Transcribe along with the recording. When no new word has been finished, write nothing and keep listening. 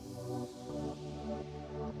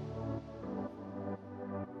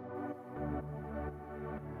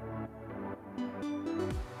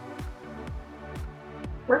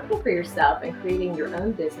Working for yourself and creating your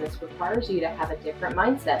own business requires you to have a different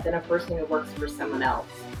mindset than a person who works for someone else.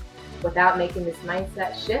 Without making this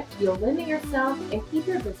mindset shift, you'll limit yourself and keep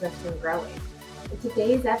your business from growing. In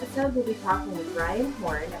today's episode, we'll be talking with Ryan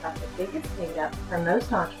Horn about the biggest hang-up for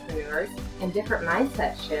most entrepreneurs and different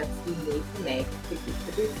mindset shifts you need to make to keep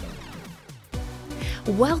producing.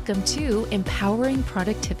 Welcome to Empowering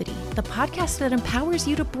Productivity, the podcast that empowers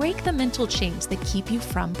you to break the mental chains that keep you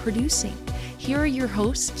from producing. Here are your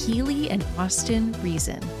hosts, Keely and Austin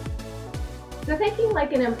Reason. So thinking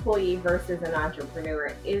like an employee versus an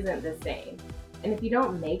entrepreneur isn't the same. And if you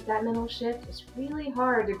don't make that mental shift, it's really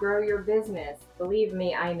hard to grow your business. Believe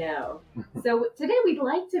me, I know. So today we'd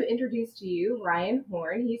like to introduce to you Ryan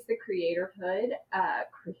Horn. He's the Creatorhood.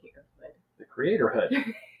 The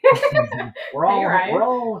Creatorhood. We're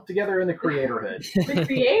all together in the Creatorhood. The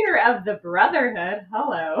creator of the Brotherhood,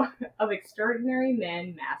 of Extraordinary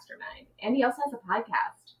Men Mastermind. And he also has a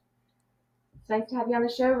podcast. It's nice to have you on the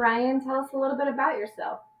show, Ryan. Tell us a little bit about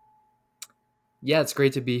yourself. Yeah, it's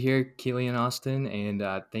great to be here, Keely and Austin,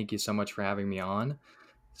 and thank you so much for having me on.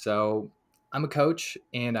 So I'm a coach,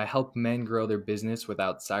 and I help men grow their business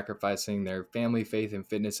without sacrificing their family, faith, and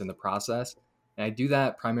fitness in the process. And I do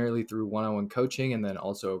that primarily through one-on-one coaching and then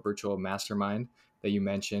also a virtual mastermind that you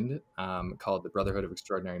mentioned called the Brotherhood of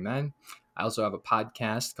Extraordinary Men. I also have a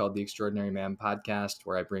podcast called the Extraordinary Man Podcast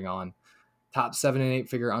where I bring on top 7 and 8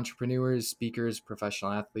 figure entrepreneurs, speakers,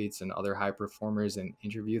 professional athletes, and other high performers and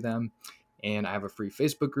interview them. And I have a free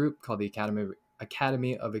Facebook group called the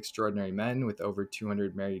Academy of Extraordinary Men with over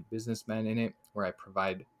 200 married businessmen in it, where I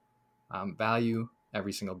provide value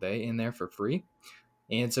every single day in there for free.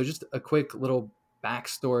 And so just a quick little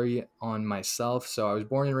backstory on myself. So I was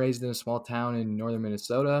born and raised in a small town in northern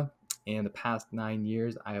Minnesota. And the past 9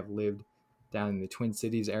 years, I have lived down in the Twin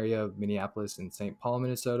Cities area of Minneapolis and St. Paul,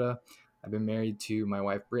 Minnesota. I've been married to my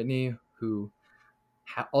wife, Brittany, who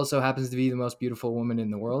also happens to be the most beautiful woman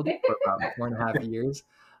in the world for about 4.5 years.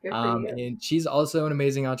 And she's also an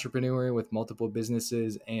amazing entrepreneur with multiple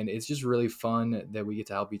businesses. And it's just really fun that we get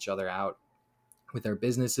to help each other out with our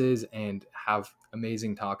businesses and have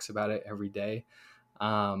amazing talks about it every day,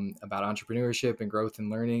 about entrepreneurship and growth and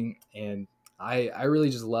learning. And I really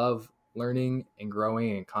just love learning and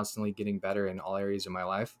growing and constantly getting better in all areas of my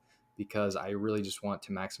life because I really just want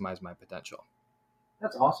to maximize my potential.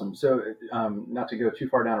 That's awesome. So not to go too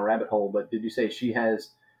far down a rabbit hole, but did you say she has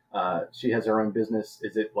her own business?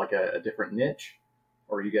 Is it like a different niche,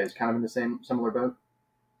 or are you guys kind of in the similar boat?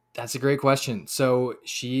 That's a great question. So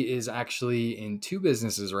she is actually in 2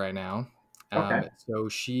 businesses right now. Okay. So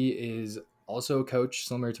she is also a coach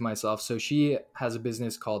similar to myself. So she has a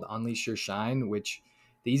business called Unleash Your Shine, which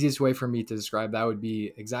the easiest way for me to describe that would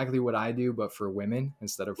be exactly what I do, but for women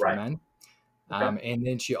instead of for men. Okay. And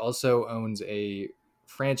then she also owns a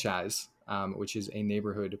franchise, which is a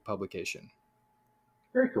neighborhood publication.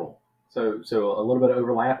 Very cool. So a little bit of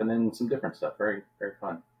overlap and then some different stuff. Very, very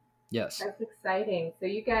fun. Yes. That's exciting. So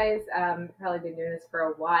you guys probably been doing this for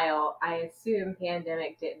a while. I assume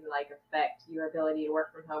pandemic didn't affect your ability to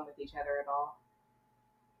work from home with each other at all.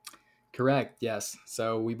 Correct. Yes.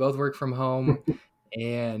 So we both work from home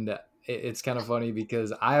and it's kind of funny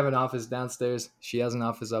because I have an office downstairs. She has an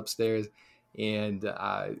office upstairs. And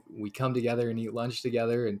we come together and eat lunch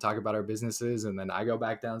together and talk about our businesses. And then I go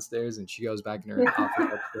back downstairs and she goes back in her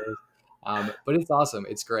office upstairs. But it's awesome.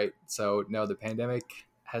 It's great. So no, the pandemic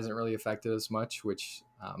hasn't really affected us much, which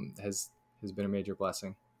has been a major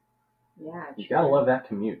blessing. Yeah. You gotta love that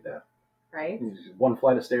commute though. Right? One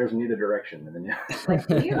flight of stairs in either direction. And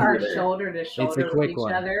then we are shoulder to shoulder with each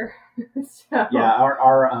other. So. Yeah,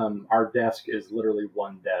 our desk is literally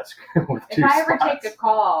one desk with 2 If I ever spots. take a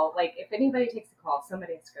call, if anybody takes a call,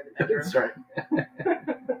 somebody has to go to the bedroom.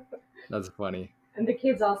 That's right. That's funny. And the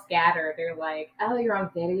kids all scatter. They're like, "Oh, you're on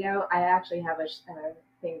video." I actually have a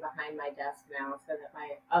thing behind my desk now so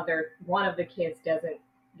that one of the kids doesn't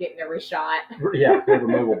get in every shot. Yeah, we have a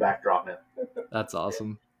mobile backdrop now. That's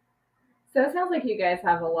awesome. So it sounds like you guys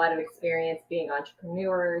have a lot of experience being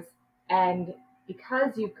entrepreneurs, and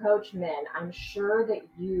because you coach men, I'm sure that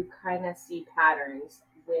you kind of see patterns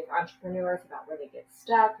with entrepreneurs about where they get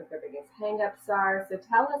stuck, what their biggest hangups are. So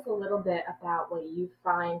tell us a little bit about what you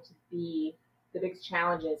find to be the biggest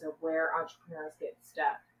challenges of where entrepreneurs get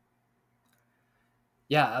stuck.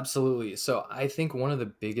 Yeah, absolutely. So I think one of the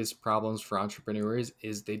biggest problems for entrepreneurs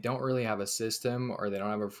is they don't really have a system or they don't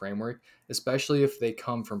have a framework, especially if they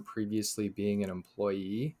come from previously being an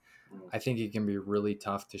employee. I think it can be really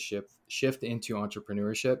tough to shift into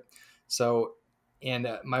entrepreneurship. So, and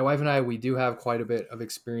my wife and I, we do have quite a bit of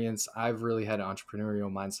experience. I've really had an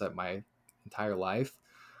entrepreneurial mindset my entire life.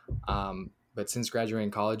 But since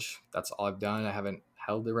graduating college, that's all I've done. I haven't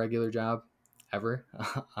held a regular job ever.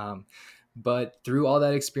 um, but through all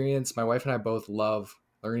that experience, my wife and I both love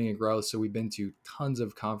learning and growth. So we've been to tons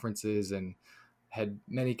of conferences and had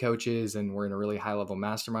many coaches, and we're in a really high level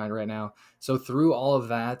mastermind right now. So through all of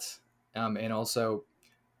that, and also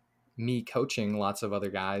me coaching lots of other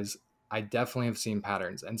guys, I definitely have seen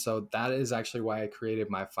patterns. And so that is actually why I created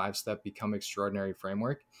my 5-step Become Extraordinary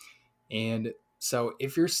framework. And so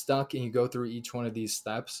if you're stuck and you go through each one of these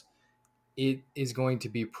steps, it is going to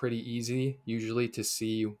be pretty easy usually to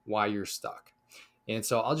see why you're stuck. And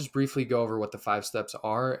so I'll just briefly go over what the 5 steps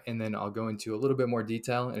are, and then I'll go into a little bit more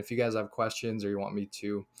detail. And if you guys have questions or you want me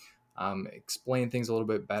to explain things a little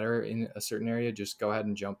bit better in a certain area, just go ahead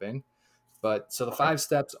and jump in. But so the 5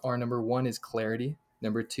 steps are: number 1 is clarity.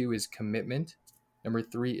 Number 2 is commitment. Number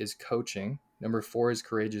 3 is coaching. Number 4 is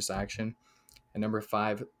courageous action. And number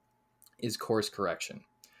 5 is course correction.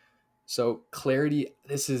 So clarity,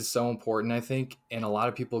 this is so important, I think, and a lot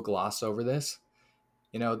of people gloss over this.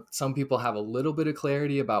 Some people have a little bit of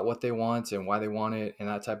clarity about what they want and why they want it and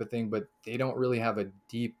that type of thing, but they don't really have a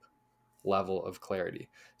deep level of clarity.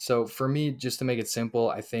 So for me, just to make it simple,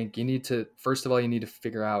 I think you need to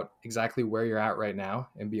figure out exactly where you're at right now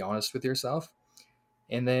and be honest with yourself.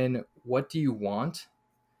 And then what do you want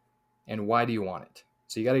and why do you want it?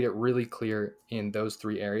 So you got to get really clear in those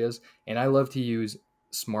 3 areas. And I love to use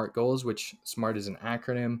SMART goals, which SMART is an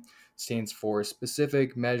acronym, stands for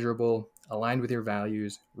specific, measurable, aligned with your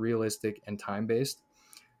values, realistic, and time-based.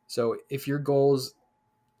 So if your goals,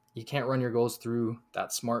 you can't run your goals through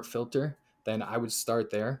that SMART filter, then I would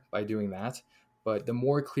start there by doing that. But the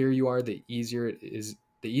more clear you are, the easier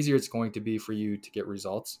it's going to be for you to get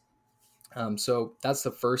results. So that's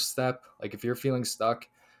the first step. Like if you're feeling stuck,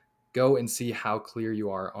 go and see how clear you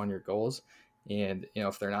are on your goals. And,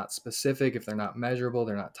 if they're not specific, if they're not measurable,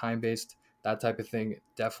 they're not time-based, that type of thing,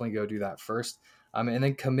 definitely go do that first. And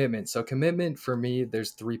then commitment. So commitment for me,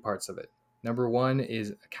 there's 3 parts of it. Number 1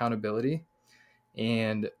 is accountability,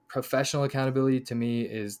 and professional accountability to me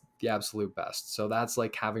is the absolute best. So that's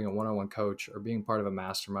like having a one-on-one coach or being part of a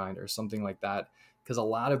mastermind or something like that. Because a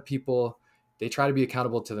lot of people, they try to be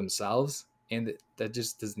accountable to themselves, and that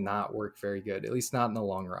just does not work very good, at least not in the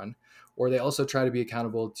long run. Or they also try to be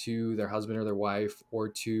accountable to their husband or their wife or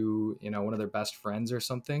to, one of their best friends or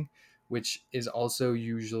something, which is also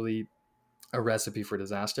usually a recipe for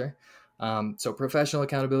disaster. So professional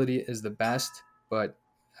accountability is the best, but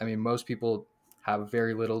most people have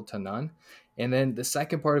very little to none. And then the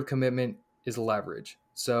second part of commitment is leverage.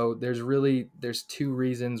 So there's 2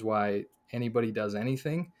 reasons why anybody does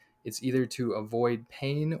anything. It's either to avoid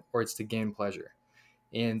pain or it's to gain pleasure.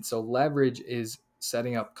 And so leverage is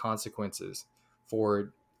setting up consequences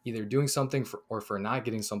for either doing something or for not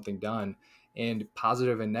getting something done, and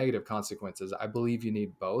positive and negative consequences. I believe you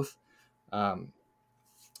need both.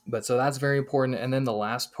 But so that's very important. And then the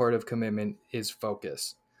last part of commitment is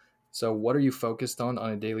focus. So what are you focused on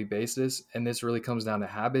a daily basis? And this really comes down to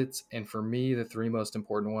habits. And for me, the 3 most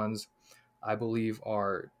important ones, I believe,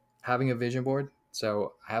 are having a vision board.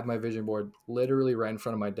 So I have my vision board literally right in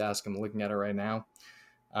front of my desk. I'm looking at it right now.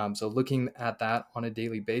 So looking at that on a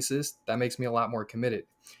daily basis, that makes me a lot more committed.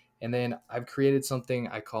 And then I've created something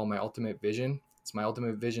I call my ultimate vision. It's my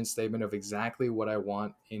ultimate vision statement of exactly what I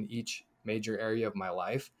want in each major area of my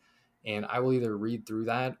life. And I will either read through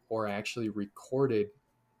that, or I actually recorded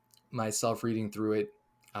myself reading through it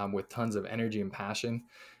with tons of energy and passion.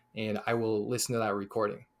 And I will listen to that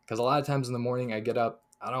recording, because a lot of times in the morning I get up,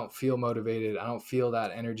 I don't feel motivated, I don't feel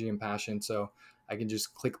that energy and passion. So I can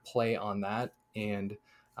just click play on that, and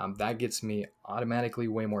that gets me automatically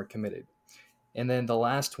way more committed. And then the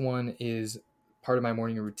last one is part of my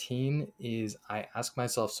morning routine is I ask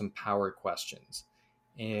myself some power questions.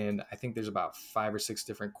 And I think there's about 5 or 6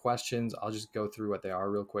 different questions. I'll just go through what they are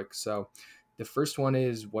real quick. So the first one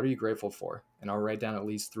is, what are you grateful for? And I'll write down at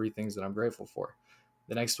least 3 things that I'm grateful for.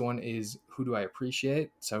 The next one is, who do I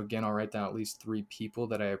appreciate? So again, I'll write down at least 3 people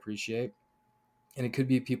that I appreciate. And it could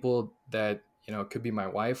be people that, it could be my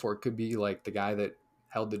wife, or it could be like the guy that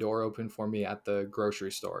held the door open for me at the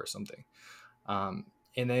grocery store or something.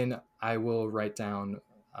 And then I will write down,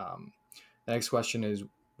 the next question is,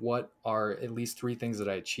 what are at least 3 things that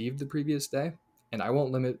I achieved the previous day? And I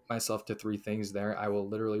won't limit myself to 3 things there. I will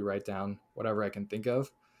literally write down whatever I can think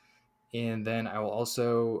of. And then I will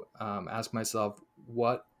also ask myself,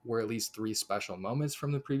 what were at least 3 special moments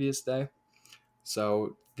from the previous day?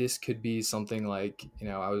 So this could be something like,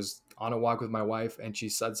 I was on a walk with my wife and she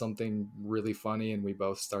said something really funny and we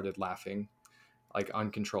both started laughing like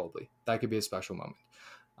uncontrollably. That could be a special moment.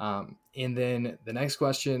 And then the next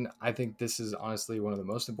question, I think this is honestly one of the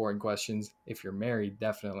most important questions. If you're married,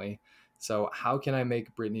 definitely. So how can I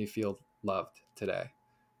make Brittany feel loved today?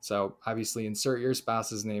 So obviously insert your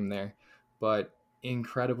spouse's name there, but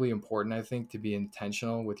incredibly important, I think, to be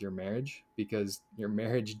intentional with your marriage, because your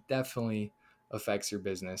marriage definitely affects your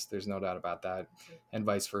business. There's no doubt about that, and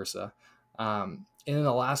vice versa. And then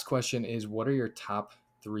the last question is, what are your top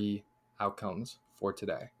 3 outcomes for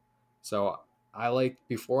today? So I like,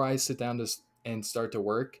 before I sit down and start to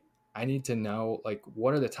work, I need to know, like,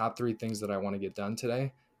 what are the top 3 things that I want to get done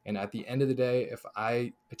today? And at the end of the day, if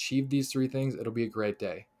I achieve these 3 things, it'll be a great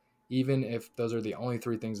day, even if those are the only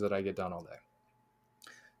 3 things that I get done all day.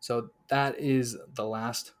 So that is the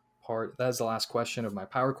last part. That is the last question of my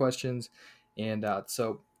power questions. And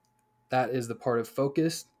so that is the part of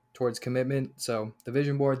focus towards commitment. So the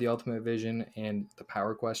vision board, the ultimate vision, and the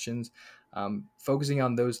power questions. Focusing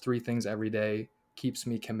on those 3 things every day keeps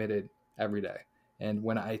me committed every day. And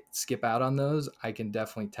when I skip out on those, I can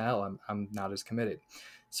definitely tell I'm not as committed.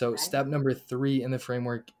 So step number 3 in the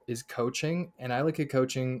framework is coaching. And I look at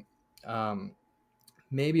coaching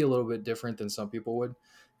maybe a little bit different than some people would.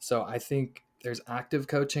 So I think there's active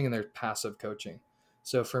coaching and there's passive coaching.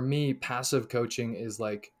 So for me, passive coaching is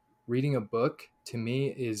like reading a book. To me,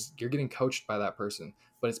 is you're getting coached by that person,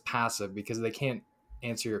 but it's passive because they can't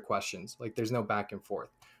answer your questions. Like there's no back and forth,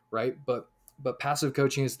 right? But passive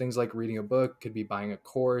coaching is things like reading a book, could be buying a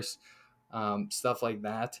course, stuff like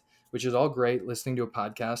that, which is all great. Listening to a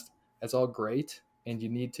podcast, that's all great, and you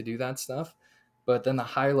need to do that stuff. But then the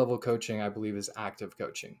higher level coaching, I believe, is active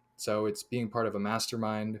coaching. So it's being part of a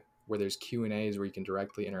mastermind where there's Q&As where you can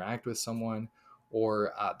directly interact with someone,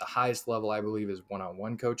 or the highest level, I believe, is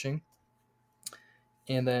one-on-one coaching.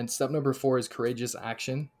 And then step number 4 is courageous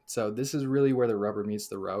action. So this is really where the rubber meets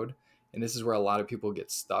the road. And this is where a lot of people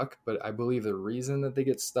get stuck. But I believe the reason that they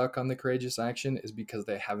get stuck on the courageous action is because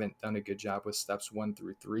they haven't done a good job with steps 1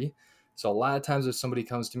 through 3. So a lot of times if somebody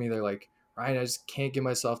comes to me, they're like, Ryan, I just can't get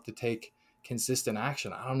myself to take consistent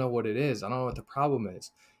action. I don't know what it is. I don't know what the problem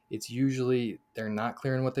is. It's usually they're not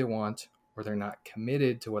clear on what they want, or they're not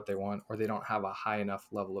committed to what they want, or they don't have a high enough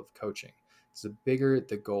level of coaching. So the bigger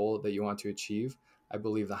the goal that you want to achieve, I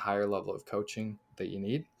believe the higher level of coaching that you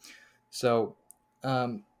need. So,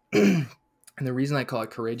 and the reason I call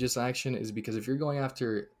it courageous action is because if you're going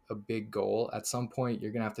after a big goal, at some point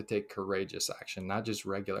you're going to have to take courageous action, not just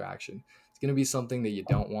regular action. It's going to be something that you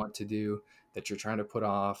don't want to do, that you're trying to put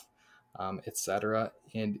off, etc.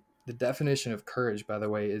 And the definition of courage, by the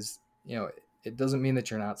way, is, it doesn't mean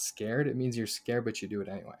that you're not scared. It means you're scared, but you do it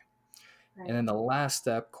anyway. Right. And then the last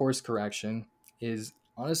step, course correction, is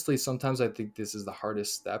honestly, sometimes I think this is the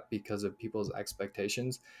hardest step because of people's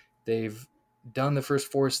expectations. They've done the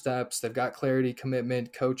first 4 steps. They've got clarity,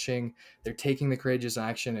 commitment, coaching. They're taking the courageous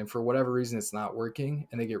action, and for whatever reason, it's not working.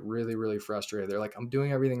 And they get really, really frustrated. They're like, I'm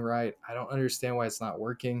doing everything right. I don't understand why it's not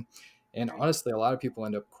working. And honestly, a lot of people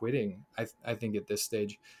end up quitting, I think, at this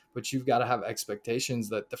stage. But you've got to have expectations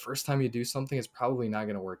that the first time you do something, it's probably not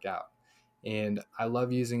going to work out. And I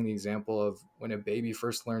love using the example of when a baby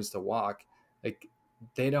first learns to walk, like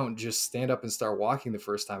they don't just stand up and start walking the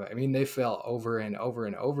first time. I mean, they fail over and over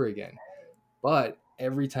and over again. But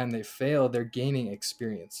every time they fail, they're gaining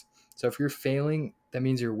experience. So if you're failing, that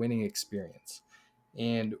means you're winning experience.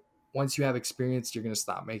 And once you have experience, you're going to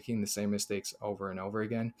stop making the same mistakes over and over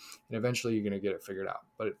again. And eventually you're going to get it figured out.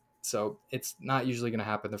 But so it's not usually going to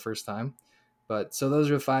happen the first time. But so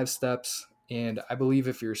those are 5 steps. And I believe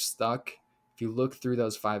if you're stuck, if you look through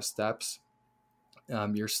those 5 steps,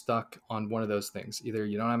 you're stuck on one of those things. Either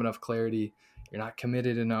you don't have enough clarity, you're not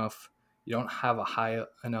committed enough, you don't have a high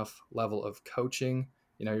enough level of coaching.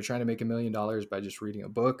 You're trying to make $1 million by just reading a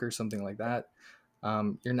book or something like that.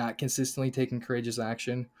 You're not consistently taking courageous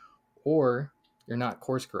action, or you're not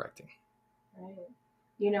course correcting. Right.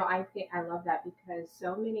 I love that because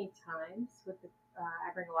so many times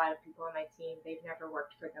I bring a lot of people on my team, they've never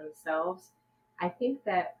worked for themselves. I think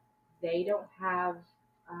that they don't have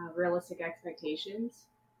realistic expectations.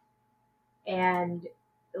 And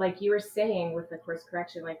like you were saying with the course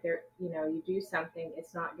correction, like you do something,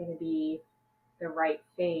 it's not going to be the right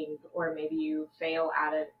thing, or maybe you fail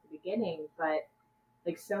at it at the beginning. But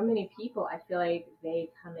like so many people, I feel like they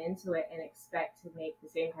come into it and expect to make the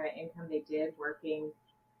same kind of income they did working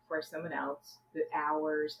for someone else, the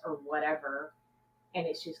hours or whatever, and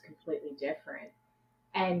it's just completely different.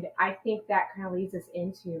 And I think that kind of leads us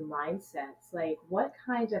into mindsets. Like, what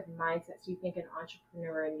kinds of mindsets do you think an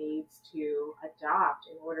entrepreneur needs to adopt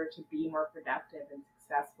in order to be more productive and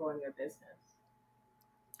successful in their business?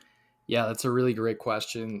 Yeah, that's a really great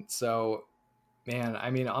question. So Man, I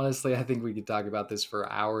mean, honestly, I think we could talk about this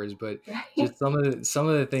for hours, but just some of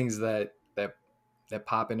the things that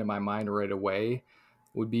pop into my mind right away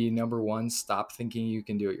would be number one, stop thinking you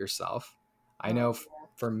can do it yourself. I Oh, know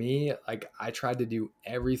for me, like I tried to do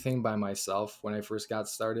everything by myself when I first got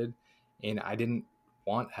started, and I didn't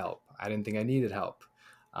want help. I didn't think I needed help.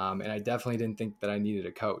 And I definitely didn't think that I needed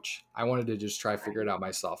a coach. I wanted to just try figure it right. out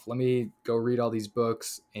myself. Let me go read all these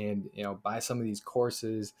books and buy some of these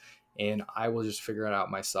courses, and I will just figure it out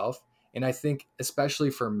myself. And I think especially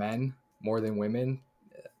for men more than women,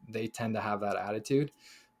 they tend to have that attitude,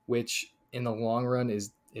 which in the long run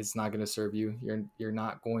is not going to serve you. You're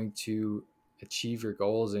not going to achieve your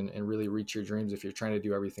goals and really reach your dreams if you're trying to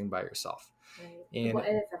do everything by yourself. Right. Well, And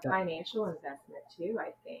and it's a that, financial investment too,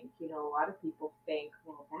 I think. A lot of people think,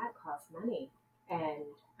 well, that costs money. And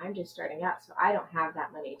I'm just starting out, so I don't have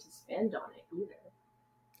that money to spend on it either.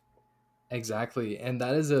 exactly. And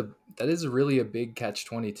that is really a big catch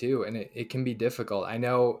 22, and it can be difficult. I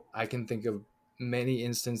know I can think of many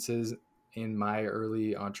instances in my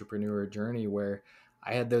early entrepreneur journey where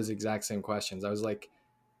I had those exact same questions. I was like,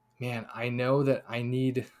 man, I know that I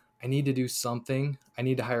need to do something. I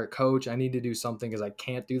need to hire a coach. I need to do something because I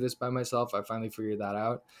can't do this by myself. I finally figured that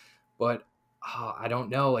out. But I don't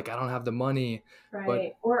know. Like I don't have the money. But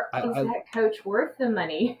Right. Or is I that coach worth the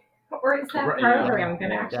money? Or is that Right. Yeah. program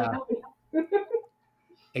going to actually yeah, help you?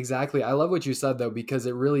 exactly. I love what you said though, because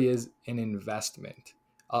it really is an investment.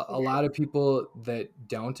 A It is. lot of people that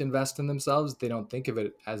don't invest in themselves, they don't think of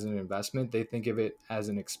it as an investment. They think of it as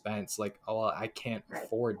an expense. Like, oh, well, I can't Right.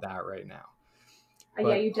 afford that right now. Yeah,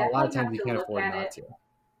 But you a lot of definitely times have you to can't look afford at not it. to.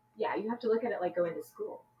 Yeah, you have to look at it like going to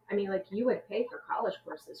school. I mean, like you would pay for college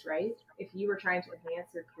courses, right? If you were trying to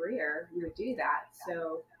advance your career, you would do that.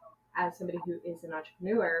 So, as somebody who is an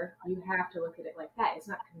entrepreneur, you have to look at it like that. It's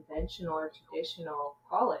not conventional or traditional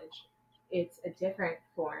college, it's a different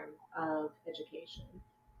form of education.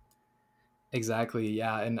 Exactly.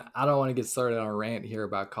 Yeah. And I don't want to get started on a rant here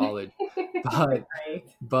about college, but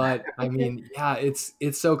Right. I mean, yeah, it's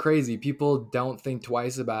so crazy. People don't think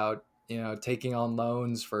twice about, taking on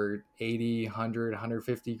loans for 80, 100,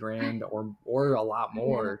 150 grand or a lot I know.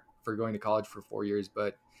 more for going to college for 4 years,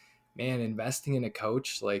 but man, investing in a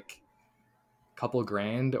coach like a couple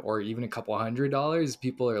grand or even a couple $100,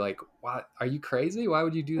 people are like, "What? Are you crazy? Why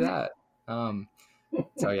would you do that?" Um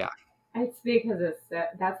so yeah. It's because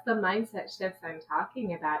that's the mindset shifts I'm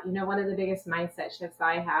talking about. One of the biggest mindset shifts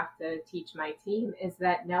I have to teach my team is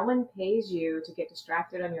that no one pays you to get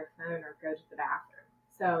distracted on your phone or go to the bathroom.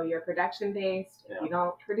 So you're production based. If Yeah. you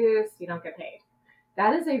don't produce, you don't get paid.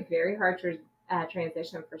 That is a very hard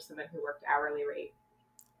transition for someone who worked hourly rate.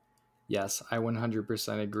 Yes, I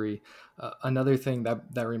 100% agree. Another thing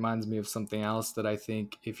that reminds me of something else that I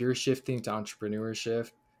think if you're shifting to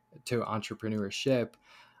entrepreneurship,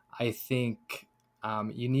 I think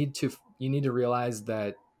you need to realize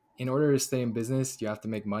that in order to stay in business, you have to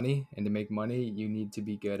make money, and to make money, you need to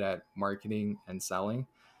be good at marketing and selling.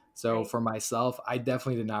 So Right. for myself, I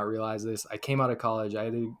definitely did not realize this. I came out of college. I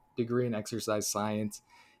had a degree in exercise science,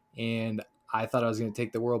 and I thought I was going to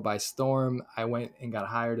take the world by storm. I went and got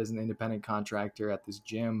hired as an independent contractor at this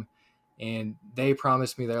gym, and they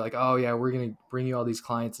promised me, they're like, "Oh yeah, we're going to bring you all these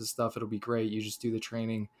clients and stuff. It'll be great. You just do the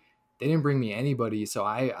training." They didn't bring me anybody, so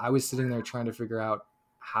I was sitting there trying to figure out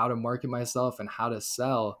how to market myself and how to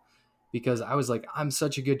sell, because I was like, I'm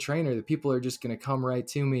such a good trainer. The people are just going to come right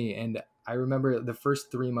to me. And I remember the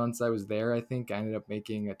first 3 months I was there, I think I ended up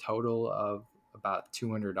making a total of about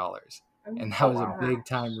 $200. Oh And that Oh my was a wow. big gosh.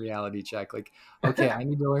 time reality check. Like, okay, I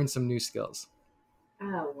need to learn some new skills.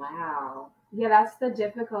 Oh wow. Yeah, that's the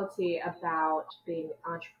difficulty about being an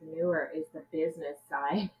entrepreneur is the business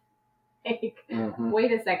side. Like, Hmm.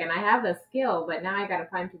 wait a second, I have the skill, but now I got to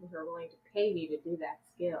find people who are willing to pay me to do that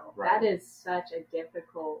skill. Right. That is such a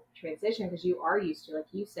difficult transition because you are used to,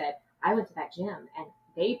 like you said, I went to that gym and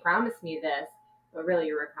they promised me this, but really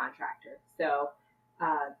you were a contractor. So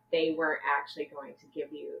they weren't actually going to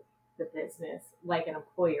give you the business like an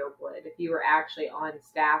employer would. If you were actually on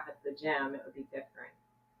staff at the gym, it would be different.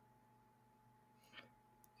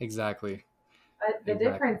 Exactly. But the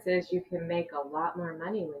Exactly. difference is you can make a lot more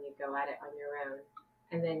money when you go at it on your own.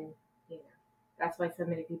 And then, that's why so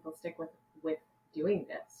many people stick with doing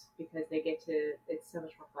this because they get to it's so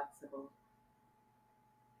much more flexible.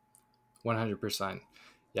 100%.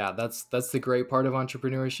 Yeah, that's the great part of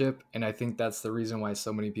entrepreneurship, and I think that's the reason why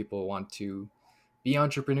so many people want to be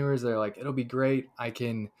entrepreneurs. They're like, it'll be great. I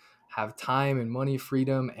can have time and money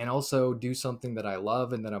freedom and also do something that I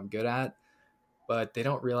love and that I'm good at. But they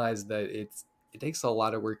don't realize that it takes a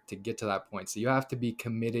lot of work to get to that point. So you have to be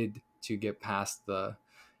committed to get past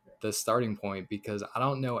the starting point, because I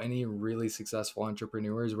don't know any really successful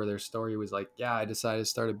entrepreneurs where their story was like, yeah, I decided to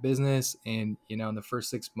start a business, and in the first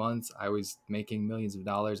 6 months I was making millions of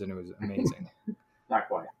dollars and it was amazing. Not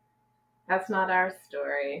quite. That's not our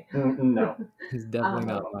story. No. It's definitely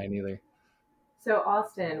not mine either. So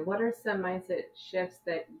Austin, what are some mindset shifts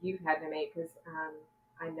that you've had to make? Because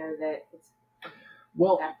I know that it's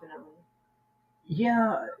definitely.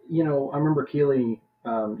 Yeah, I remember Keely,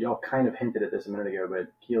 y'all kind of hinted at this a minute ago, but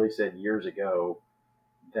Keely said years ago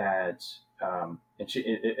that, and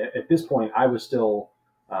at this point, I was still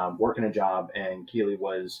working a job, and Keely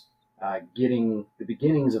was getting the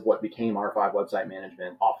beginnings of what became R5 Website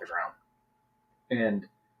Management off the ground. And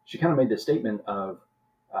she kind of made this statement of,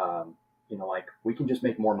 like, we can just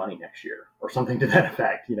make more money next year or something to that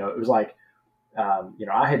effect. It was like,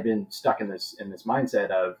 I had been stuck in this mindset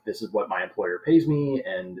of, this is what my employer pays me,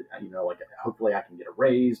 and like, hopefully I can get a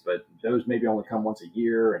raise, but those maybe only come once a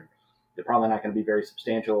year, and they're probably not going to be very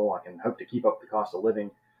substantial. I can hope to keep up the cost of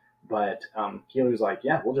living, but Keely was like,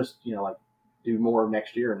 yeah, we'll just like do more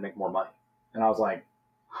next year and make more money. And I was like,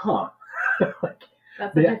 huh. Like,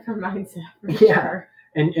 that's a different mindset. For sure.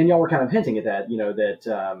 And y'all were kind of hinting at that,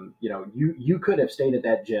 that you could have stayed at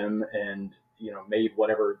that gym and made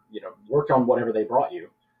whatever, worked on whatever they brought you,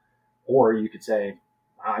 or you could say,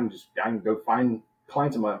 I can go find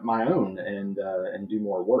clients of my own and do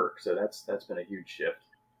more work. So that's been a huge shift.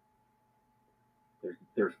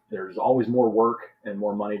 There's always more work and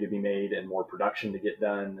more money to be made and more production to get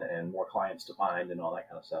done and more clients to find and all that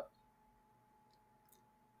kind of stuff.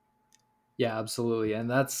 Yeah, absolutely.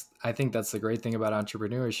 And I think that's the great thing about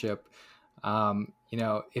entrepreneurship.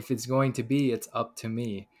 If it's going to be, it's up to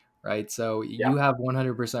me, right? So you have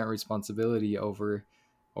 100% responsibility over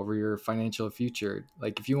your financial future.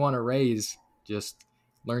 Like, if you want to raise, just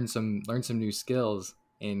learn some new skills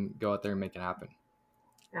and go out there and make it happen.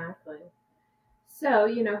 Exactly. So,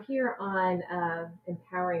 here on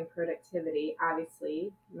Empowering Productivity,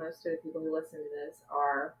 obviously, most of the people who listen to this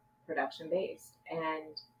are production-based.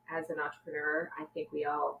 And as an entrepreneur, I think we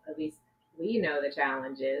all, at least we know the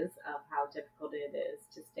challenges of how difficult it is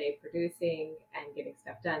to stay producing and getting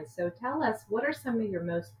stuff done. So tell us, what are some of your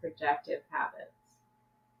most productive habits?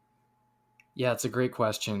 Yeah, it's a great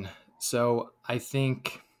question. So I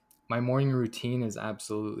think my morning routine is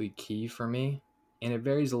absolutely key for me, and it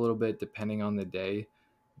varies a little bit depending on the day,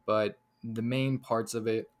 but the main parts of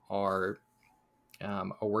it are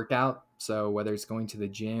a workout. So whether it's going to the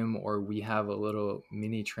gym, or we have a little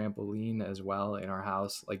mini trampoline as well in our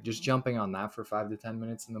house, like just jumping on that for 5 to 10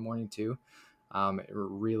 minutes in the morning too. It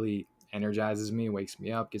really energizes me, wakes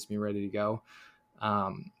me up, gets me ready to go.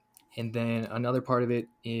 And then another part of it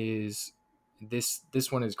is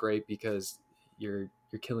this one is great because you're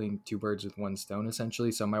killing two birds with one stone,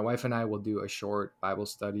 essentially. So my wife and I will do a short Bible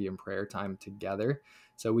study and prayer time together.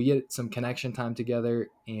 So we get some connection time together,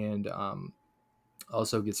 and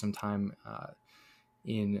also get some time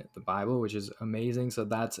in the Bible, which is amazing. So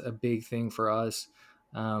that's a big thing for us.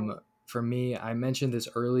 For me, I mentioned this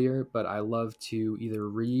earlier, but I love to either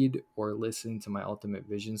read or listen to my ultimate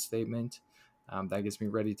vision statement. That gets me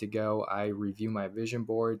ready to go. I review my vision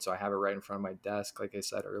board, so I have it right in front of my desk, like I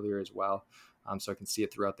said earlier as well, so I can see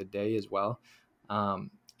it throughout the day as well. And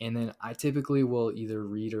then I typically will either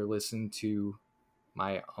read or listen to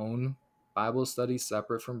my own Bible study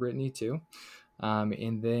separate from Brittany too.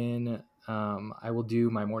 And then I will do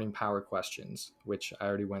my morning power questions, which I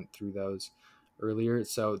already went through those earlier.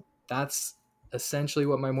 So that's essentially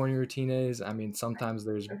what my morning routine is. I mean, sometimes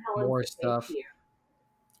there's more stuff.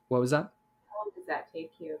 What was that? How long does that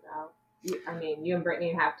take you about? You and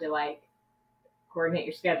Brittany have to like coordinate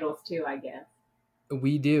your schedules too, I guess.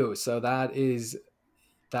 We do. So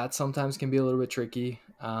that sometimes can be a little bit tricky.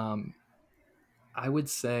 I would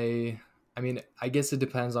say, I guess it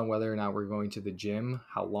depends on whether or not we're going to the gym,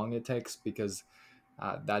 how long it takes, because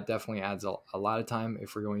that definitely adds a lot of time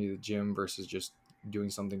if we're going to the gym versus just doing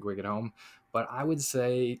something quick at home. But I would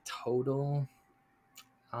say total,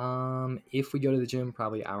 if we go to the gym,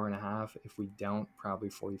 probably hour and a half. If we don't, probably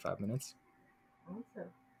 45 minutes. Awesome.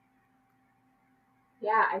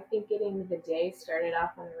 Yeah, I think getting the day started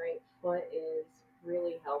off on the right foot is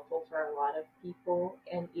really helpful for a lot of people.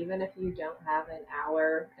 And even if you don't have an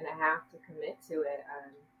hour and a half to commit to it,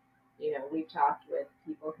 we've talked with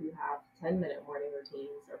people who have 10-minute morning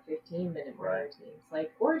routines or 15-minute morning routines,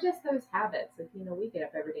 or just those habits. Like, we get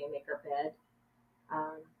up every day and make our bed.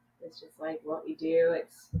 It's just like what we do. It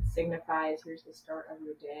signifies here's the start of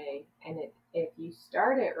your day. And if you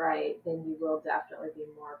start it right, then you will definitely be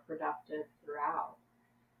more productive throughout.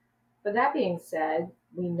 But that being said,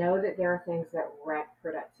 We know that there are things that wreck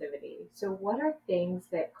productivity. So what are things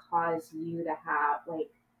that cause you to have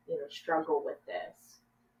struggle with this?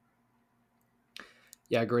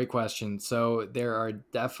 Yeah, great question. So there are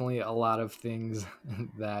definitely a lot of things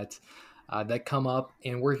that that come up,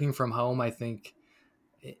 and working from home, I think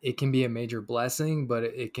it can be a major blessing, but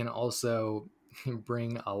it can also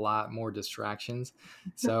bring a lot more distractions.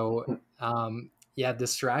 So, yeah,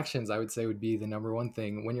 distractions, I would say, would be the number one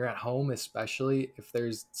thing when you're at home, especially if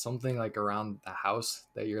there's something like around the house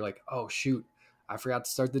that you're like, oh, shoot, I forgot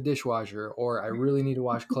to start the dishwasher, or I really need to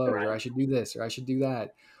wash clothes, or Right. I should do this, or I should do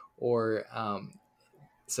that. Or,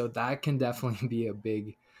 so that can definitely be a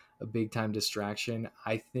big time distraction.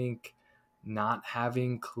 I think not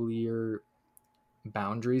having clear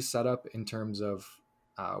boundaries set up in terms of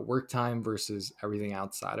work time versus everything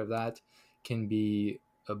outside of that can be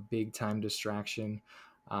a big time distraction,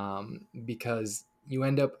 because you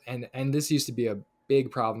end up, and this used to be a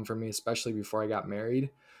big problem for me, especially before I got married.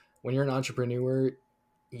 When you're an entrepreneur,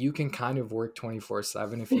 you can kind of work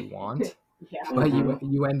 24/7 if you want, Yeah. but Mm-hmm.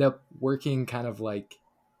 you end up working kind of like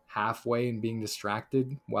halfway and being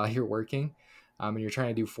distracted while you're working, and you're trying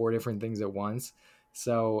to do four different things at once.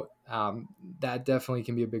 So that definitely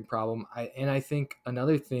can be a big problem. I think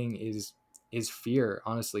another thing is fear.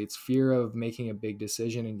 Honestly, it's fear of making a big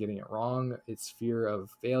decision and getting it wrong. It's fear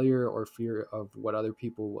of failure or fear of what other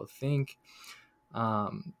people will think.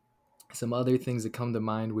 um, some other things that come to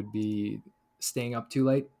mind would be staying up too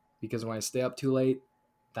late, because when I stay up too late,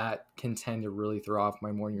 that can tend to really throw off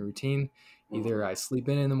my morning routine. Either I sleep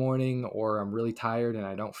in the morning, or I'm really tired and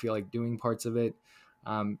I don't feel like doing parts of it.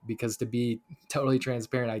 Because to be totally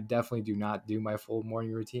transparent, I definitely do not do my full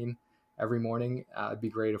morning routine every morning. It'd be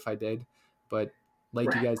great if I did. But like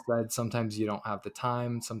you Right. guys said, sometimes you don't have the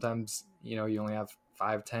time. Sometimes, you only have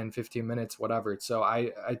 5, 10, 15 minutes, whatever. So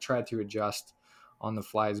I try to adjust on the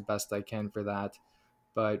fly as best I can for that.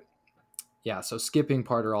 But yeah, so skipping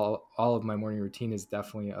part or all of my morning routine is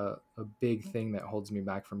definitely a big thing that holds me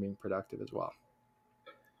back from being productive as well.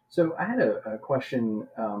 So I had a question.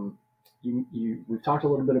 We've talked a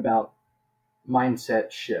little bit about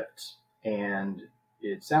mindset shifts, and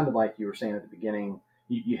it sounded like you were saying at the beginning,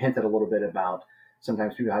 you hinted a little bit about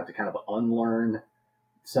sometimes people have to kind of unlearn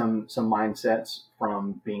some mindsets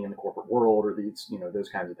from being in the corporate world or these those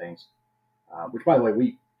kinds of things. Which, by the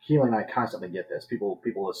way, Keely and I constantly get this.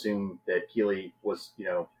 People assume that Keely was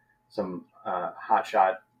some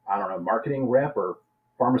hotshot, I don't know, marketing rep or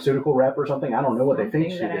pharmaceutical rep or something. I don't know what they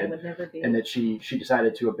think she Something that I did, would never do. and that she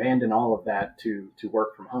decided to abandon all of that to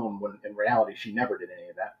work from home. When in reality, she never did any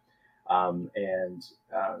of that.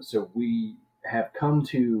 So we have come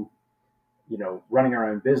to running our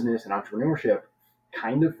own business and entrepreneurship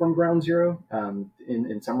kind of from ground zero,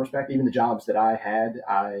 in some respect. Even the jobs that I had,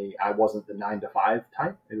 I wasn't the 9 to 5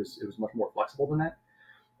 type. It was much more flexible than that.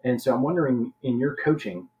 And so I'm wondering, in your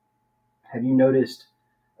coaching, have you noticed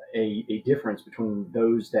a difference between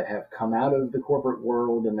those that have come out of the corporate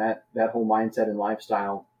world and that whole mindset and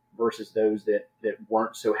lifestyle versus those that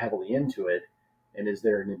weren't so heavily into it? And is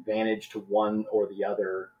there an advantage to one or the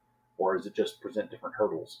other, or does it just present different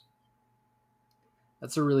hurdles?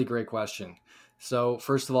 That's a really great question. So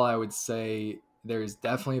first of all, I would say there's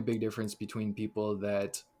definitely a big difference between people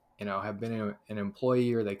that have been an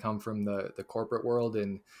employee, or they come from the corporate world,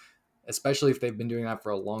 and especially if they've been doing that for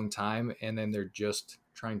a long time and then they're just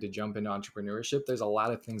trying to jump into entrepreneurship. There's a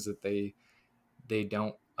lot of things that they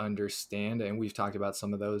don't understand, and we've talked about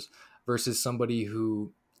some of those, versus somebody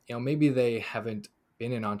who maybe they haven't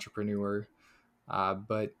been an entrepreneur,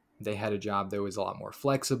 but they had a job that was a lot more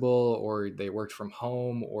flexible, or they worked from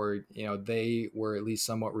home, or they were at least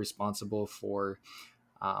somewhat responsible for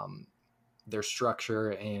um, their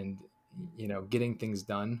structure and getting things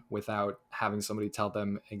done without having somebody tell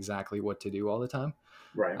them exactly what to do all the time.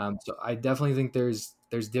 Right. So I definitely think there's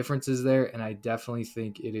differences there, and I definitely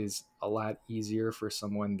think it is a lot easier for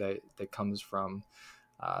someone that comes from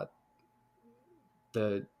uh,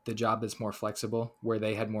 the job that's more flexible, where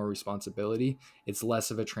they had more responsibility. It's less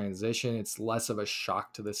of a transition. It's less of a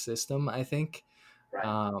shock to the system, I think.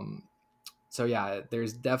 Right. So yeah,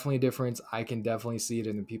 there's definitely a difference. I can definitely see it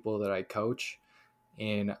in the people that I coach,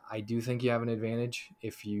 and I do think you have an advantage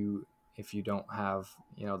if you don't have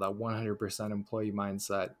that 100% employee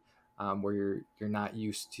mindset, where you're not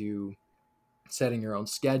used to setting your own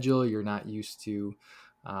schedule. You're not used to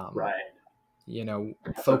um, Right.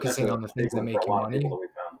 That's focusing a on the big things that one for make a you lot of people money. that we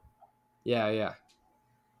found. Yeah.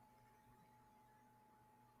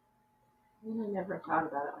 Well, I never thought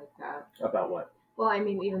about it like that. About what? Well, I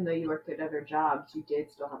mean, even though you worked at other jobs, you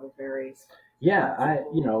did still have a very Yeah,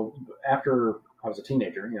 flexible. after I was a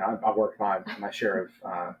teenager, I worked my share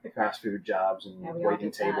of fast food jobs and waiting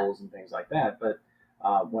tables and things like that. But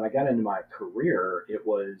when I got into my career, it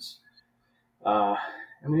was,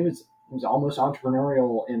 it was almost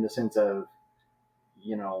entrepreneurial in the sense of,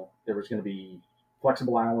 there was going to be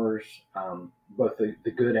flexible hours, both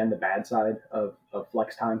the good and the bad side of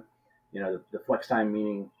flex time. The flex time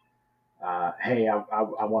meaning, hey,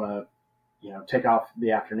 I want to, take off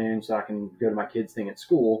the afternoon so I can go to my kids' thing at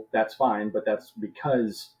school. That's fine, but that's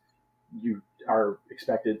because you are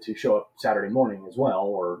expected to show up Saturday morning as well,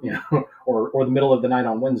 or or the middle of the night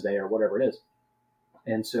on Wednesday, or whatever it is.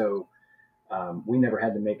 And so we never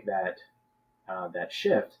had to make that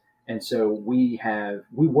shift. And so we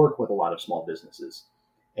work with a lot of small businesses,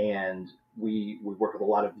 and we work with a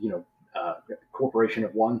lot of corporation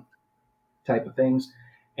of one type of things,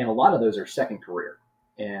 and a lot of those are second career.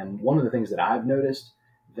 And one of the things that I've noticed,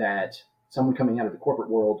 that someone coming out of the corporate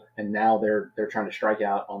world and now they're trying to strike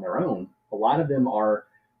out on their own, a lot of them are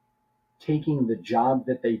taking the job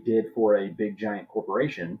that they did for a big giant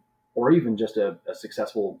corporation, or even just a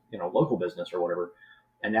successful local business or whatever,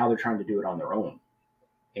 and now they're trying to do it on their own.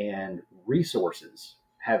 And resources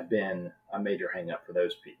have been a major hang up for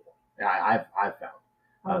those people. I've found.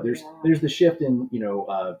 There's the shift in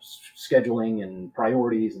scheduling and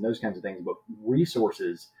priorities and those kinds of things, but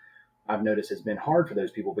resources, I've noticed, has been hard for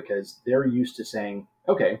those people because they're used to saying,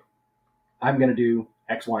 okay, I'm going to do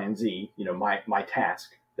X, Y, and Z, my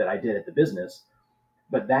task that I did at the business,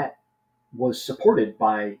 but that was supported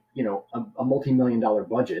by a multi-million-dollar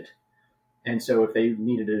budget, and so if they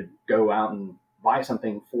needed to go out and buy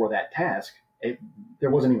something for that task,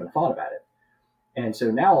 there wasn't even a thought about it. And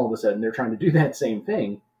so now all of a sudden they're trying to do that same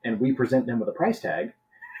thing, and we present them with a price tag,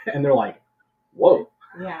 and they're like, "Whoa,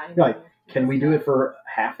 yeah!" Like, can we do it for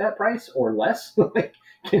half that price or less? Like,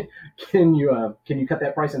 can you cut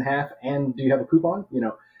that price in half, and do you have a coupon?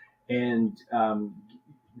 And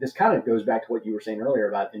this kind of goes back to what you were saying earlier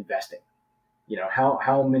about investing.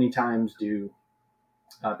 How many times do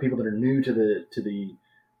people that are new to the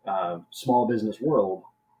small business world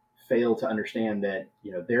fail to understand that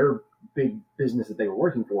their big business that they were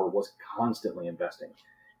working for was constantly investing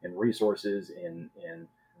in resources, in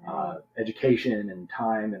education and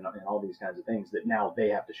time and all these kinds of things, that now they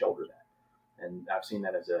have to shoulder that. And I've seen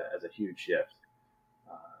that as a huge shift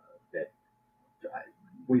that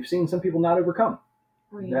we've seen some people not overcome.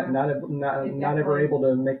 Oh, yeah. Not ever able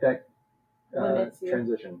to make that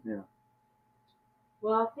transition. Yeah.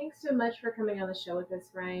 Well, thanks so much for coming on the show with us,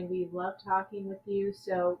 Ryan. We love talking with you.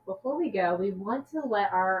 So before we go, we want to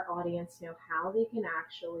let our audience know how they can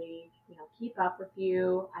actually, keep up with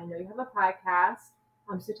you. I know you have a podcast.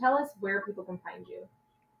 So tell us where people can find you.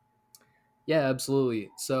 Yeah, absolutely.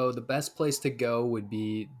 So the best place to go would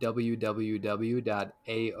be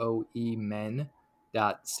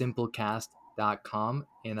www.aoemen.simplecast.com.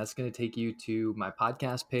 And that's going to take you to my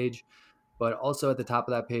podcast page. But also at the top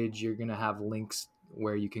of that page, you're going to have links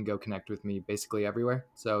where you can go connect with me basically everywhere.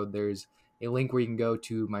 So there's a link where you can go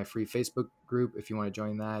to my free Facebook group if you want to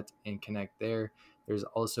join that and connect there. There's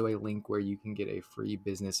also a link where you can get a free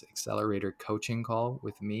business accelerator coaching call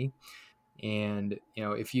with me. And,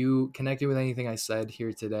 if you connected with anything I said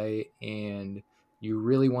here today and you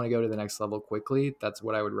really want to go to the next level quickly, that's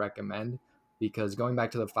what I would recommend. Because going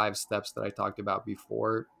back to the 5 steps that I talked about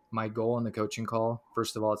before, my goal in the coaching call,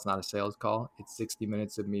 first of all, it's not a sales call. It's 60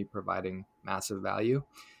 minutes of me providing massive value.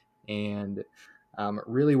 And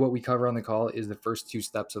really what we cover on the call is the first 2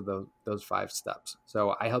 steps of those 5 steps.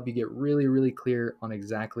 So I help you get really, really clear on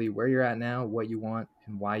exactly where you're at now, what you want,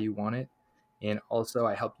 and why you want it. And also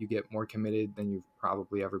I help you get more committed than you've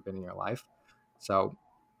probably ever been in your life. So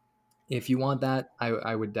if you want that,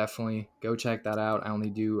 I would definitely go check that out. I only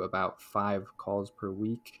do about 5 calls per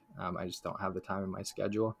week. I just don't have the time in my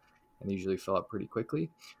schedule, and they usually fill up pretty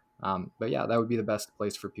quickly. But yeah, that would be the best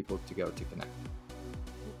place for people to go to connect.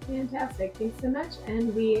 Fantastic. Thanks so much.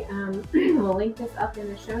 And we will link this up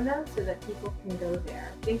in the show notes so that people can go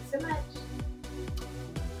there. Thanks so much.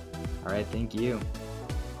 All right. Thank you.